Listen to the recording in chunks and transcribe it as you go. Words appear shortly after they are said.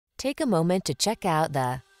Take a moment to check out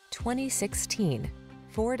the 2016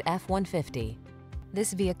 Ford F-150.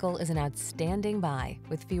 This vehicle is an outstanding buy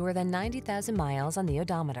with fewer than 90,000 miles on the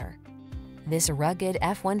odometer. This rugged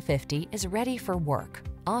F-150 is ready for work,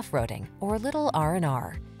 off-roading, or little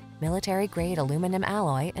R&R. Military-grade aluminum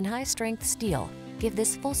alloy and high-strength steel give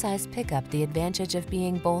this full-size pickup the advantage of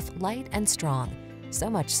being both light and strong,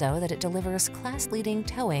 so much so that it delivers class-leading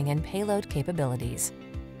towing and payload capabilities.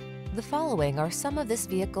 The following are some of this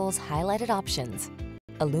vehicle's highlighted options: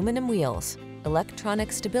 aluminum wheels,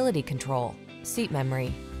 electronic stability control, seat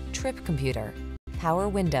memory, trip computer, power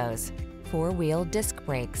windows, four-wheel disc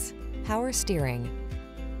brakes, power steering.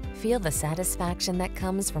 Feel the satisfaction that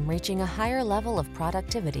comes from reaching a higher level of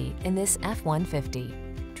productivity in this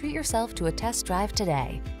F-150. Treat yourself to a test drive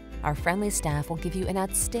today. Our friendly staff will give you an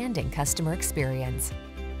outstanding customer experience.